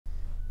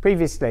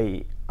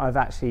previously I've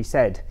actually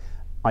said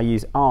I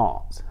use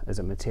art as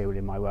a material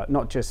in my work,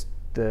 not just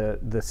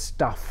the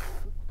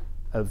stuff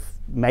of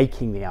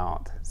making the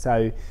art.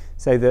 So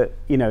that,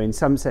 you know, in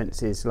some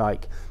senses,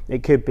 like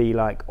it could be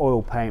like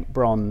oil paint,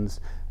 bronze,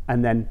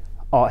 and then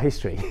art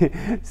history.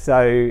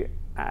 So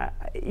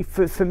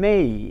for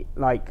me,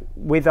 like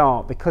with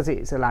art, because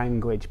it's a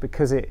language,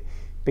 because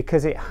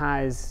it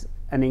has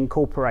and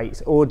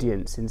incorporates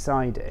audience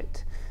inside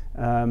it,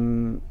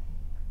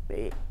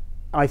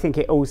 I think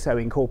it also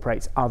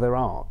incorporates other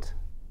art.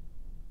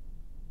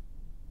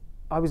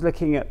 I was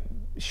looking at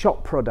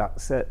shop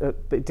products,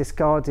 at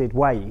discarded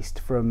waste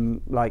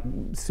from like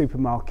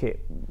supermarket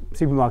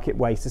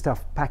waste and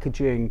stuff,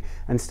 packaging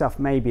and stuff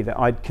maybe that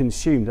I'd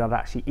consumed, I'd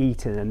actually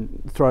eaten,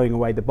 and throwing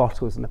away the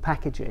bottles and the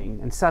packaging,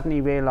 and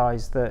suddenly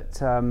realised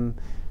that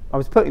I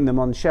was putting them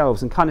on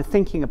shelves and kind of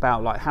thinking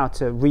about like how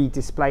to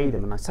re-display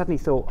them, and I suddenly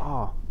thought,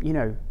 oh, you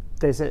know,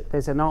 there's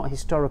an art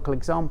historical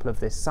example of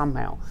this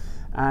somehow,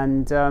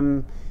 and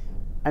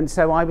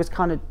so I was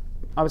kind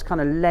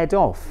of led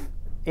off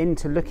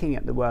into looking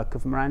at the work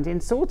of Morandi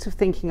and sort of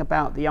thinking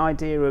about the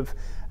idea of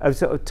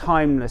sort of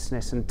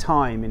timelessness and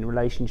time in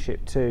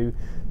relationship to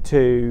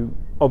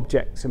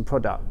objects and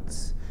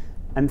products,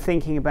 and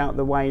thinking about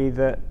the way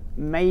that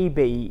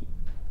maybe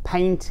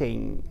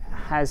painting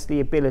has the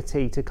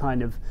ability to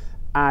kind of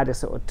add a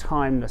sort of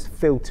timeless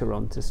filter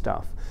onto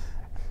stuff.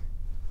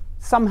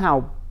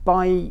 Somehow,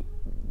 by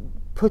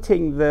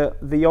putting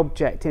the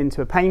object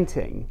into a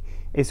painting,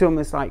 it's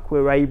almost like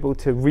we're able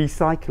to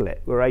recycle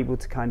it, we're able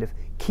to kind of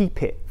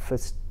keep it for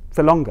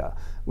longer,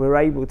 we're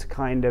able to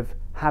kind of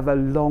have a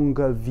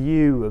longer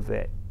view of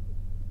it.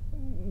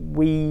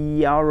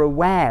 We are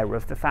aware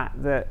of the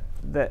fact that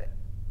the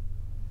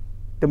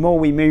more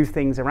we move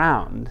things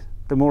around,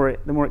 the more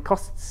it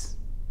costs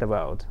the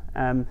world.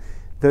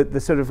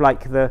 The sort of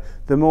like the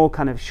more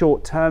kind of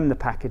short term the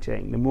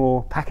packaging, the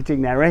more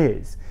packaging there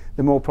is,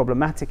 the more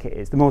problematic it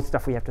is, the more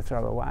stuff we have to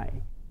throw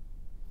away.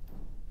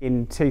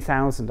 In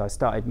 2000 I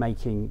started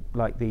making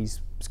like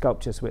these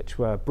sculptures which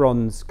were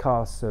bronze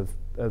casts of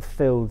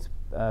filled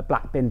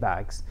black bin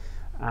bags,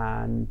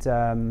 and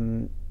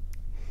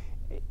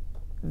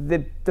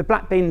the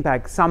black bin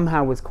bag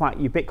somehow was quite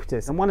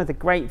ubiquitous, and one of the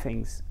great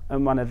things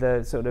and one of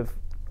the sort of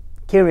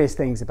curious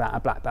things about a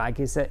black bag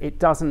is that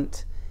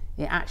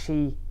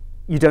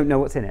you don't know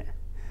what's in it,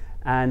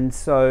 and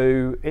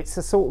so it's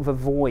a sort of a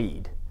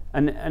void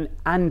and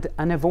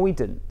an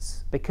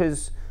avoidance,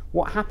 because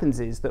what happens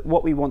is that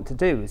what we want to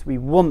do is we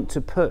want to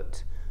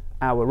put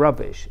our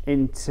rubbish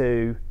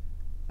into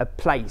a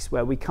place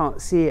where we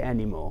can't see it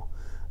anymore,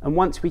 and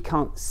once we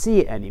can't see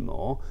it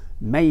anymore,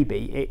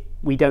 maybe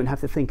we don't have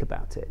to think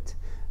about it,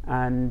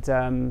 and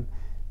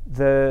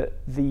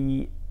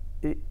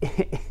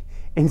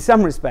in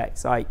some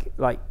respects,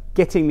 like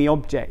getting the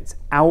objects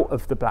out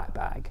of the black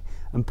bag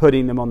and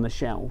putting them on the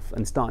shelf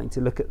and starting to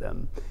look at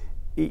them,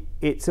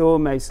 it's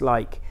almost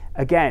like,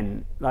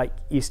 again, like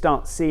you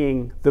start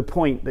seeing the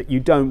point that you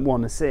don't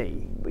want to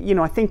see. You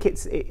know, I think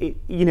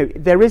you know,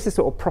 there is a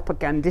sort of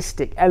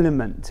propagandistic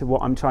element to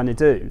what I'm trying to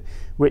do,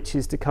 which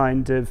is to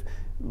kind of,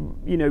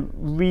 you know,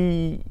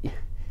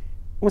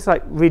 almost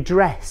like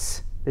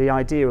redress the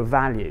idea of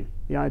value,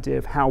 the idea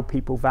of how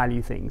people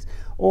value things,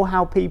 or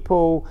how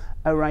people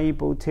are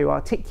able to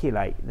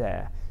articulate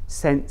their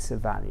sense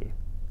of value.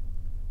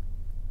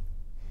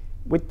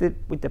 With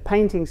the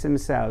paintings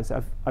themselves,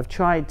 I've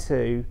tried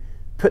to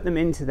put them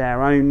into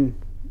their own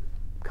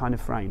kind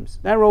of frames.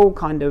 They're all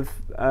kind of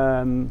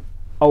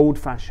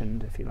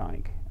old-fashioned, if you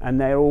like, and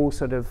they're all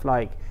sort of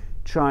like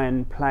try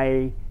and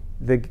play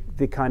the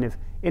kind of,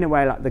 in a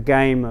way, like the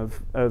game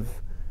of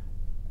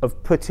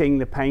putting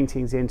the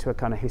paintings into a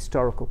kind of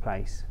historical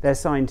place. They're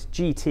signed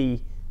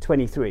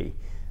GT23,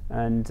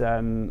 and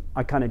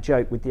I kind of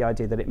joke with the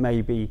idea that it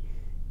may be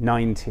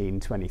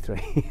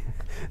 1923.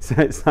 So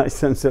it's like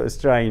some sort of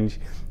strange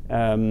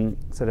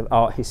sort of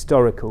art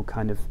historical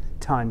kind of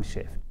time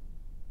shift.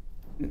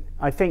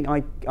 I think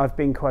I've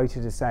been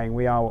quoted as saying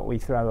we are what we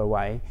throw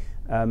away.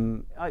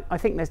 I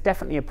think there's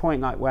definitely a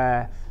point like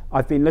where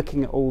I've been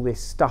looking at all this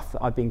stuff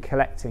that I've been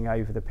collecting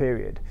over the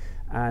period,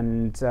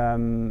 and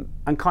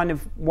kind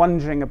of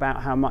wondering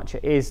about how much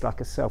it is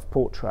like a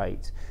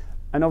self-portrait.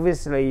 And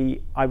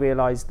obviously I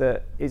realised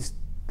that it's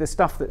the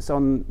stuff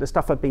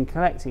I've been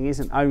collecting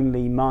isn't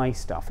only my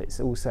stuff, it's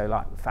also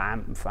like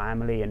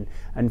family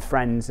and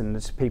friends and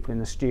the people in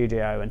the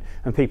studio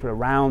and people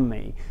around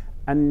me.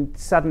 And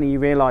suddenly you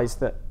realise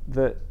that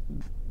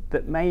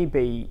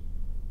maybe,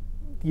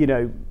 you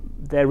know,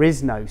 there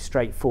is no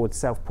straightforward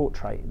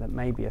self-portrait, that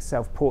maybe a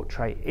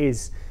self-portrait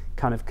is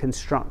kind of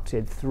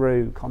constructed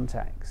through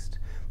context,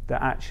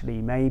 that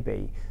actually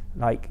maybe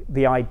like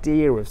the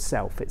idea of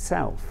self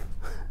itself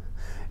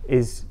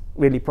is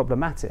really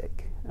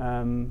problematic.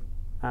 And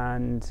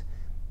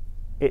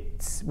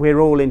we're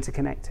all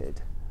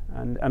interconnected,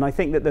 and I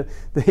think that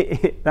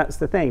that's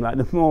the thing. Like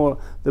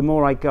the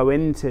more I go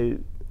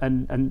into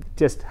and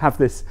just have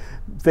this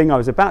thing I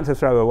was about to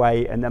throw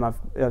away, and then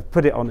I've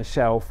put it on a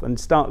shelf and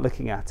start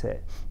looking at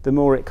it, the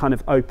more it kind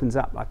of opens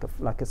up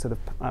like a sort of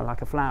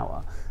like a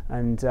flower,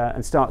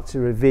 and start to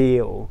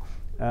reveal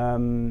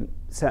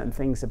certain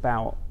things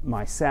about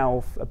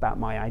myself, about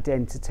my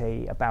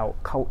identity,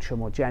 about culture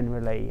more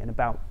generally, and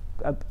about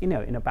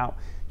about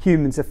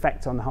humans'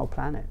 effect on the whole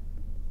planet.